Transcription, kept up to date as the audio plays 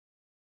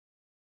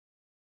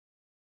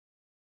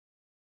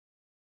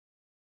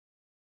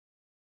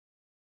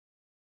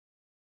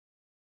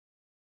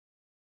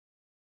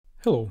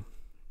Hello,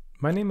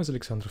 my name is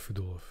Alexander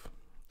Fedulov.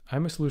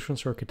 I'm a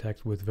solutions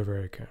architect with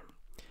Ververke.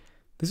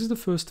 This is the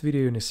first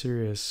video in a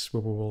series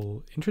where we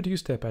will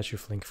introduce the Apache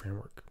Flink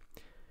framework.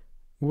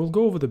 We will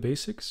go over the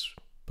basics,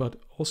 but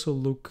also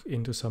look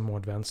into some more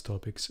advanced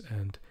topics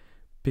and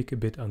peek a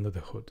bit under the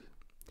hood.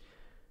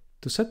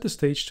 To set the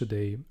stage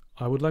today,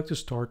 I would like to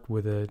start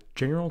with a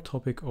general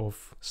topic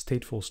of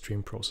stateful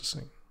stream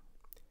processing.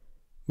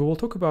 We will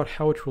talk about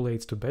how it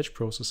relates to batch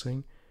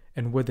processing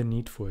and where the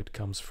need for it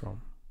comes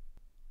from.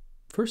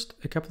 First,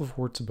 a couple of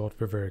words about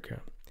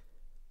Ververke.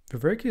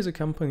 Ververke is a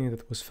company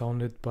that was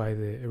founded by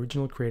the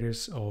original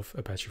creators of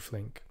Apache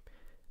Flink.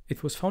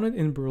 It was founded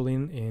in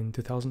Berlin in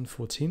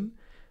 2014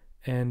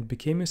 and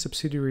became a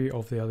subsidiary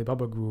of the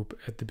Alibaba Group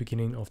at the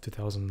beginning of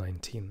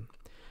 2019.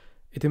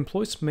 It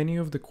employs many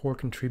of the core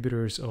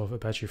contributors of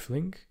Apache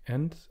Flink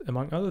and,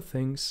 among other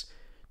things,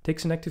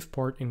 takes an active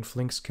part in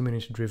Flink's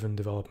community-driven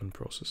development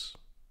process.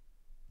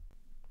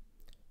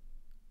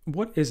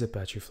 What is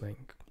Apache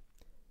Flink?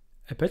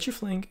 Apache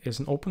Flink is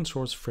an open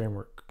source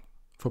framework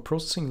for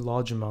processing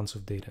large amounts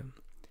of data.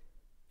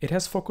 It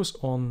has focus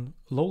on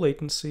low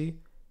latency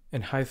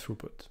and high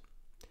throughput.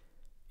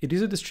 It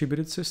is a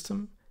distributed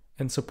system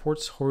and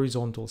supports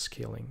horizontal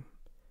scaling.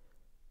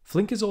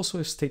 Flink is also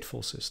a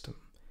stateful system.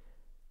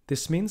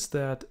 This means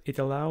that it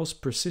allows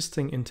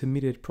persisting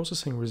intermediate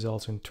processing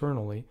results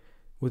internally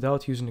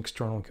without using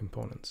external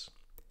components.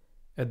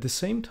 At the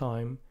same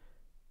time,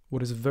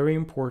 what is very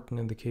important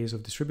in the case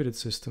of distributed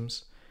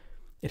systems,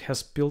 it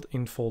has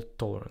built-in fault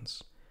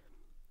tolerance.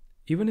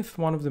 Even if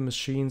one of the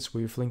machines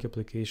where your Flink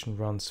application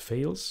runs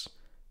fails,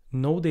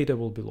 no data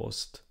will be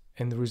lost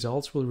and the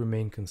results will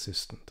remain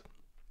consistent.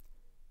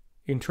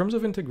 In terms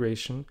of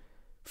integration,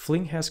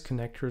 Flink has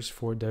connectors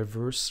for a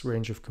diverse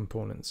range of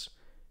components,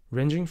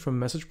 ranging from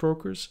message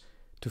brokers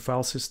to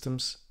file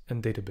systems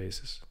and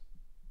databases.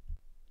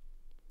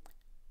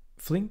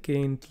 Flink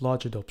gained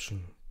large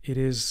adoption. It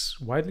is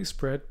widely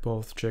spread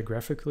both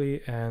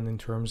geographically and in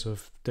terms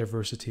of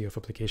diversity of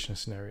application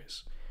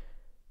scenarios.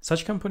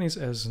 Such companies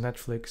as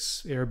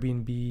Netflix,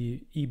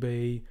 Airbnb,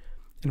 eBay,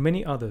 and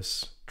many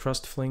others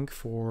trust Flink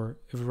for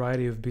a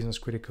variety of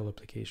business-critical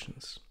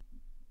applications.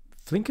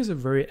 Flink is a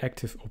very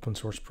active open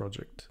source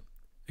project.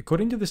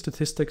 According to the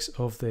statistics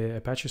of the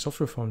Apache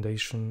Software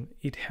Foundation,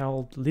 it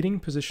held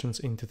leading positions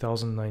in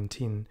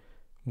 2019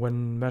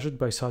 when measured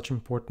by such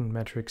important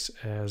metrics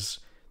as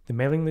the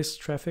mailing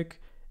list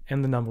traffic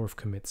and the number of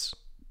commits.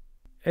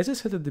 As I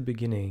said at the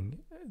beginning,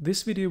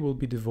 this video will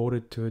be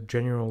devoted to a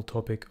general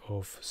topic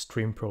of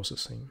stream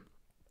processing.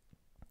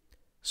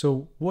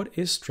 So, what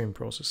is stream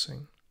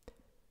processing?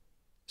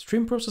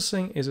 Stream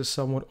processing is a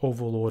somewhat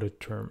overloaded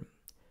term.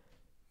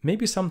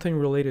 Maybe something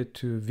related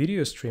to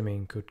video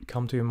streaming could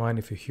come to your mind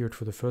if you hear it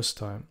for the first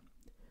time.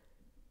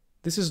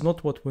 This is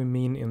not what we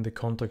mean in the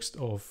context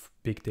of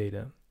big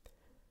data.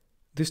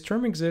 This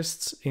term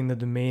exists in the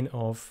domain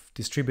of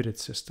distributed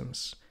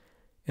systems,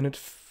 and it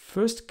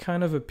first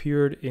kind of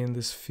appeared in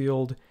this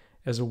field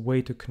as a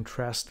way to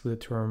contrast with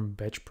the term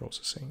batch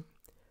processing.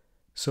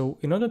 So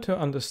in order to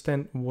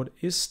understand what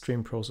is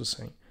stream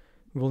processing,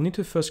 we'll need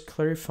to first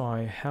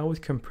clarify how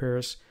it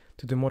compares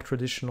to the more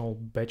traditional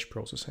batch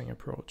processing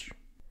approach.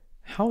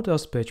 How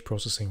does batch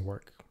processing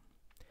work?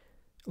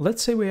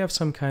 Let's say we have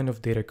some kind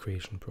of data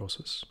creation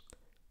process.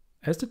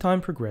 As the time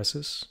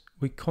progresses,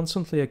 we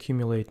constantly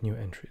accumulate new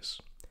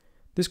entries.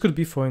 This could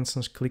be, for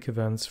instance, click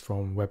events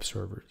from web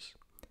servers.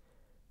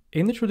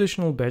 In the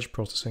traditional batch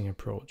processing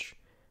approach,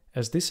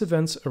 as these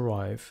events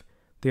arrive,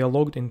 they are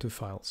logged into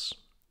files.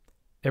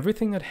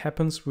 Everything that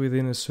happens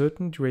within a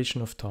certain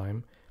duration of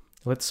time,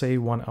 let's say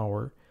 1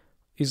 hour,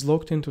 is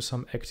logged into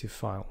some active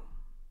file.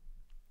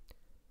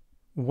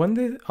 When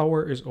the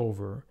hour is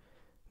over,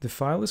 the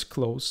file is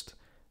closed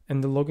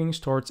and the logging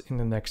starts in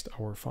the next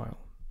hour file,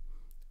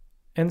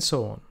 and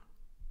so on.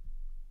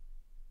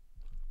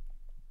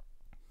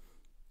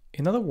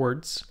 In other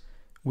words,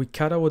 we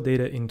cut our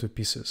data into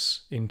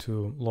pieces,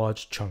 into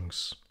large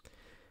chunks.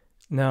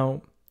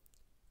 Now,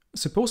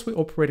 suppose we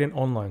operate an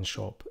online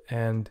shop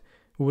and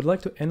we would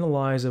like to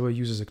analyze our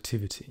users'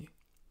 activity.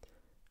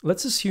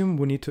 Let's assume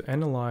we need to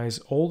analyze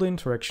all the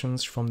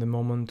interactions from the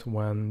moment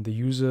when the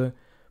user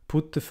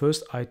put the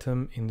first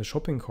item in the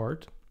shopping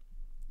cart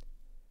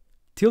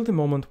till the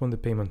moment when the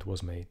payment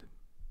was made.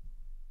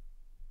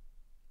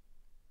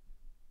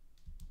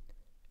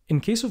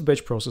 In case of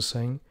batch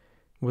processing,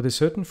 with a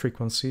certain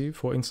frequency,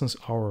 for instance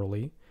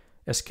hourly,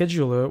 a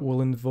scheduler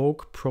will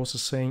invoke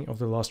processing of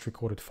the last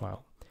recorded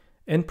file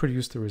and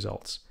produce the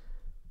results,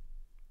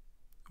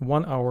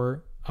 1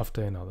 hour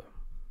after another.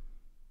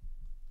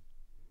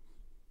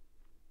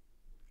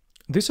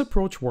 This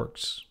approach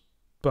works,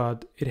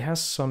 but it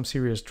has some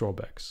serious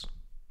drawbacks.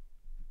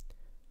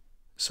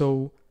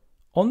 So,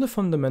 on the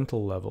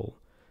fundamental level,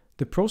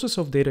 the process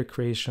of data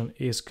creation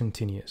is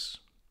continuous.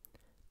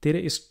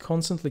 Data is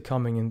constantly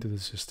coming into the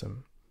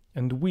system,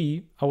 and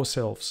we,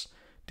 ourselves,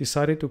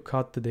 decided to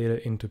cut the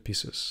data into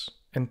pieces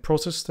and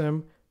process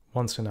them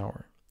once an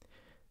hour.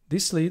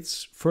 This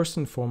leads, first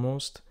and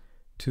foremost,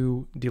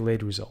 to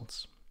delayed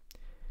results.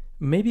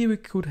 Maybe we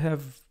could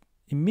have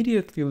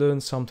immediately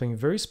learn something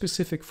very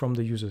specific from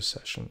the user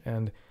session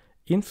and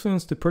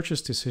influence the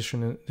purchase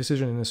decision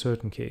in a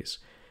certain case,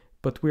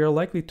 but we are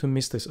likely to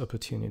miss this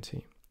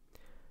opportunity.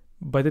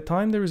 By the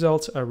time the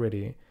results are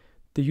ready,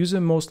 the user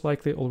most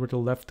likely already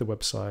left the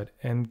website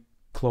and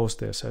closed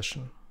their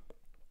session.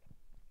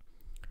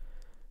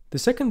 The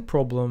second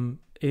problem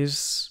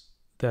is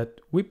that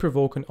we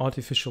provoke an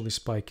artificially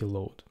spiky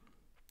load.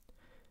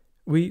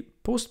 We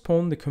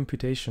postpone the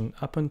computation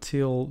up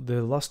until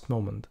the last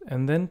moment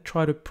and then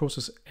try to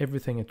process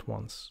everything at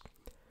once.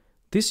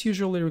 This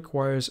usually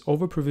requires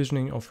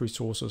over-provisioning of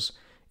resources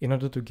in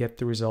order to get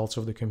the results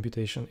of the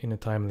computation in a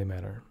timely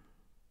manner.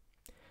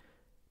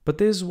 But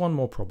there's one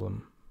more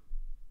problem,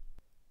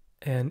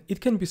 and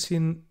it can be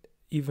seen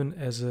even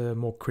as a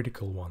more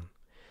critical one.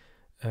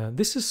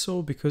 This is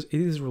so because it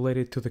is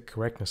related to the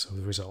correctness of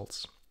the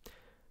results.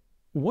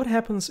 What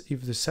happens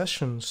if the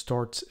session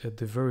starts at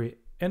the very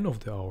end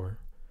of the hour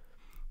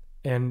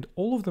and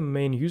all of the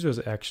main user's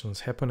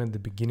actions happen at the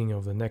beginning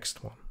of the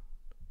next one?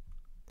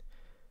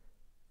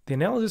 The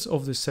analysis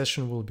of the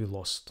session will be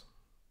lost.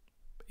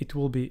 It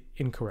will be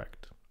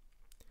incorrect.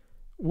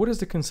 What is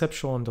the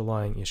conceptual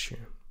underlying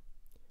issue?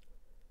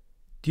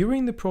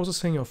 During the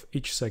processing of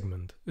each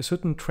segment, a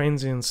certain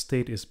transient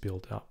state is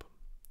built up.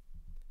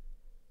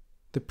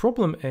 The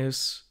problem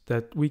is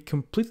that we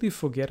completely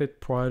forget it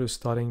prior to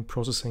starting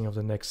processing of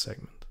the next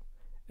segment,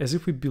 as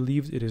if we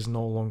believed it is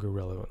no longer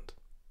relevant.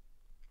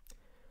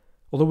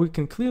 Although we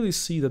can clearly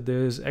see that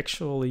there is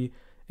actually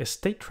a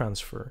state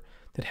transfer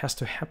that has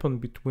to happen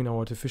between our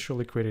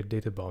artificially created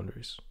data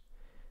boundaries.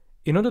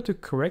 In order to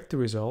correct the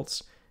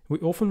results, we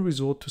often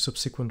resort to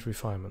subsequent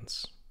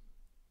refinements.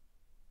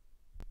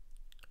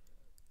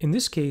 In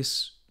this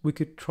case, we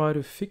could try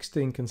to fix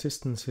the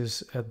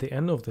inconsistencies at the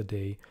end of the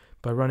day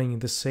by running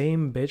the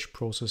same batch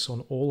process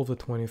on all of the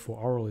 24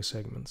 hourly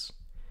segments.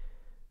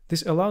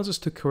 This allows us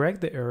to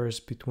correct the errors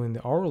between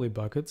the hourly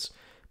buckets,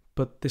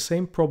 but the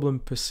same problem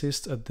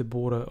persists at the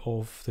border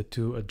of the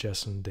two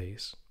adjacent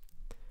days.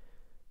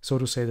 So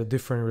to say, the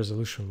different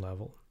resolution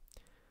level.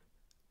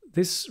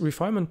 This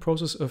refinement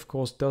process, of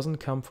course, doesn't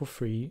come for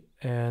free,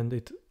 and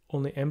it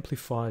only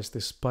amplifies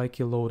the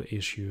spiky load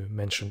issue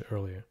mentioned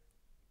earlier.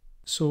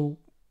 So,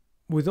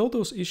 with all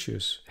those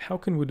issues, how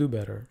can we do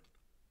better?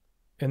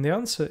 And the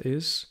answer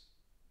is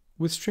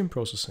with stream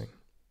processing.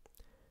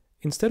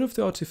 Instead of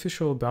the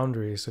artificial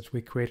boundaries that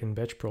we create in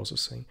batch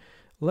processing,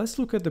 let's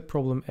look at the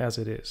problem as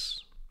it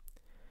is.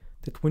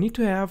 That we need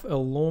to have a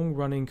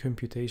long-running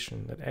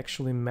computation that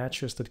actually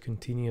matches that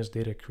continuous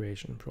data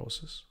creation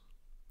process.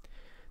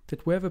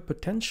 That we have a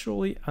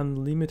potentially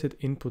unlimited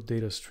input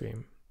data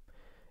stream,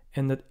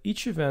 and that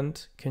each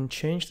event can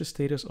change the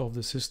status of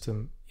the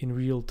system in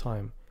real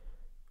time,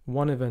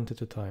 one event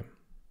at a time.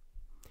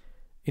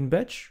 In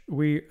batch,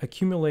 we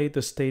accumulate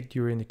the state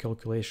during the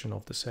calculation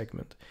of the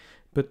segment,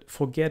 but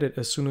forget it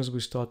as soon as we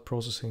start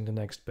processing the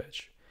next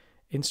batch.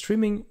 In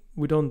streaming,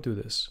 we don't do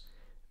this.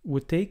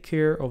 We take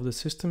care of the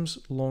system's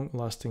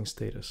long-lasting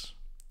status.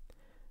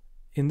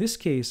 In this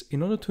case,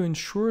 in order to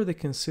ensure the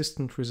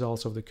consistent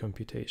results of the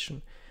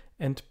computation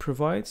and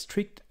provide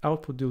strict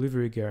output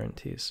delivery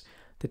guarantees,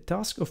 the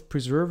task of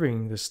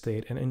preserving the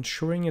state and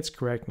ensuring its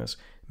correctness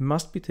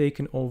must be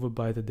taken over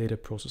by the data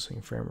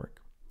processing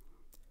framework.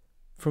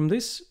 From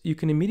this, you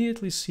can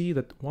immediately see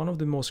that one of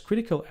the most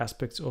critical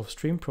aspects of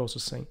stream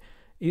processing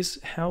is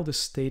how the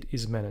state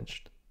is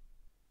managed.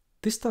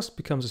 This task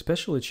becomes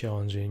especially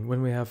challenging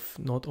when we have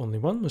not only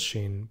one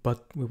machine,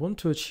 but we want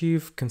to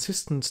achieve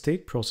consistent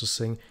state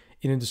processing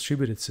in a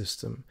distributed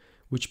system,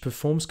 which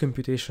performs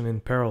computation in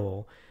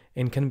parallel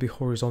and can be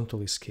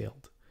horizontally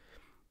scaled.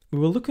 We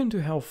will look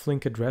into how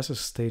Flink addresses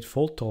state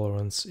fault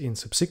tolerance in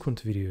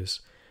subsequent videos,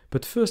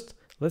 but first,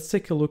 let's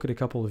take a look at a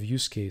couple of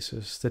use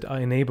cases that are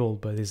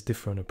enabled by this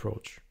different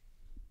approach.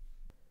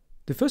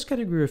 The first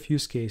category of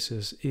use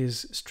cases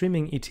is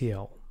streaming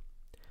ETL.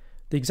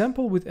 The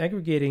example with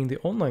aggregating the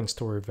online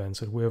store events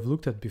that we have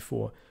looked at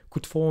before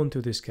could fall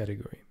into this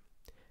category.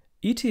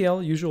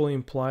 ETL usually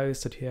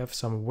implies that you have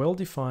some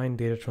well-defined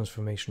data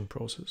transformation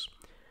process.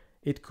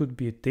 It could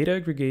be data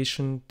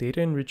aggregation,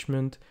 data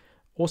enrichment,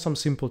 or some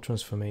simple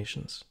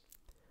transformations.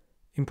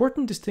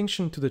 Important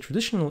distinction to the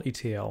traditional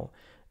ETL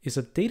is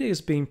that data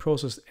is being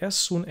processed as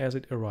soon as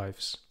it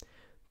arrives.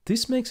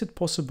 This makes it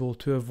possible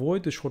to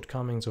avoid the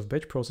shortcomings of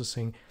batch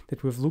processing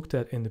that we've looked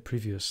at in the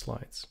previous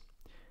slides.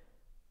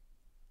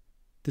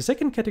 The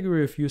second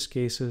category of use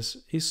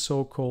cases is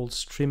so-called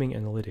streaming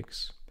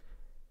analytics.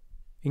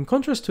 In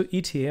contrast to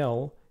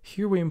ETL,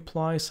 here we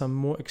imply some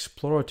more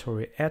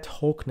exploratory ad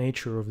hoc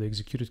nature of the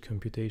executed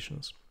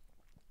computations.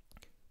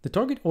 The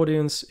target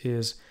audience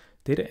is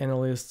data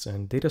analysts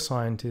and data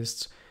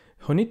scientists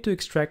who need to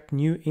extract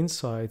new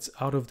insights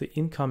out of the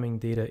incoming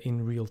data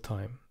in real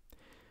time.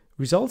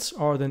 Results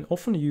are then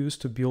often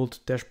used to build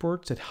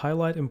dashboards that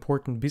highlight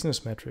important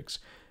business metrics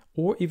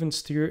or even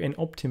steer and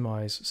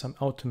optimize some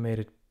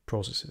automated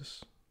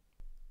processes.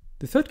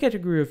 The third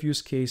category of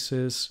use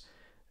cases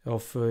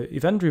of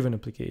event-driven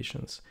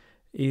applications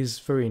is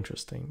very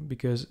interesting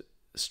because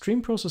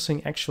stream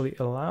processing actually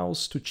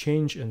allows to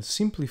change and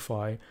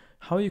simplify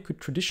how you could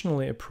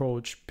traditionally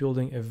approach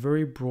building a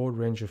very broad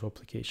range of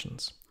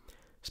applications.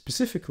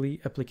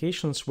 Specifically,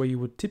 applications where you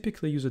would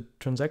typically use a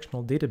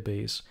transactional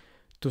database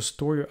to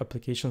store your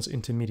application's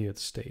intermediate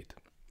state.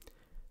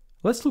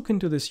 Let's look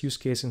into this use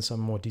case in some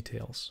more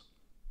details.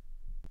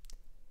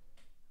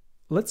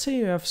 Let's say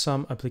you have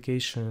some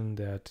application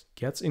that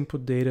gets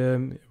input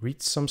data,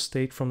 reads some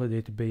state from the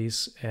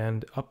database,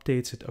 and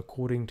updates it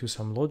according to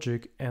some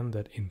logic and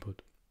that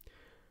input.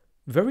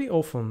 Very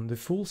often, the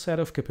full set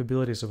of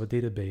capabilities of a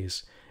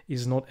database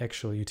is not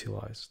actually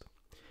utilized.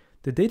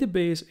 The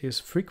database is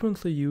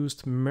frequently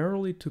used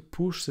merely to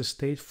push the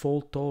state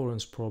fault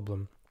tolerance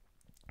problem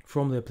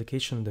from the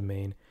application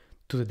domain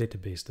to the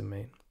database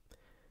domain.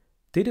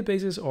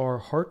 Databases are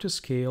hard to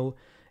scale,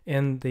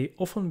 and they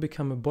often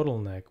become a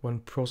bottleneck when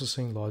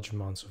processing large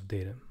amounts of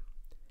data.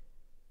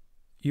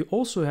 You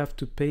also have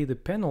to pay the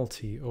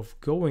penalty of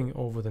going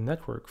over the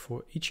network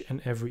for each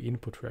and every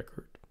input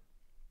record.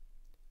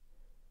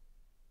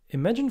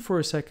 Imagine for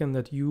a second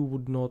that you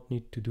would not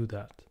need to do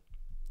that.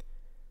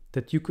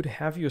 That you could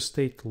have your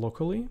state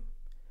locally,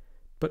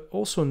 but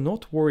also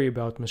not worry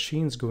about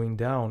machines going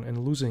down and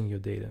losing your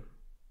data.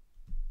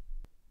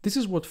 This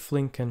is what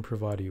Flink can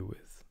provide you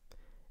with.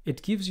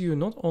 It gives you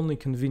not only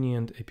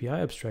convenient API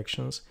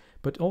abstractions,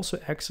 but also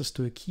access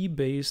to a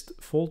key-based,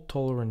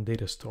 fault-tolerant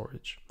data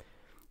storage.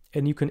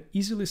 And you can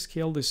easily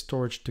scale this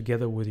storage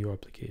together with your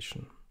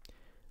application.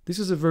 This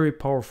is a very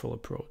powerful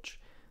approach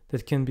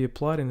that can be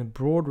applied in a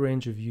broad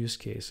range of use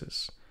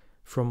cases,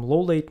 from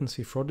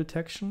low-latency fraud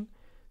detection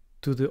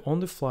to the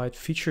on-the-fly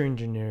feature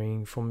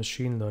engineering for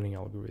machine learning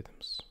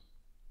algorithms.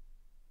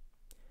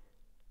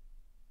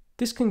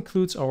 This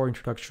concludes our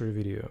introductory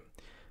video.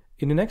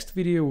 In the next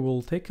video,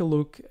 we'll take a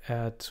look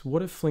at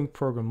what a Flink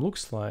program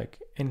looks like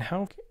and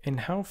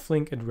how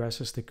Flink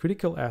addresses the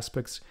critical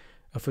aspects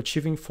of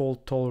achieving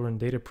fault-tolerant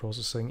data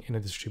processing in a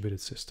distributed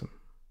system.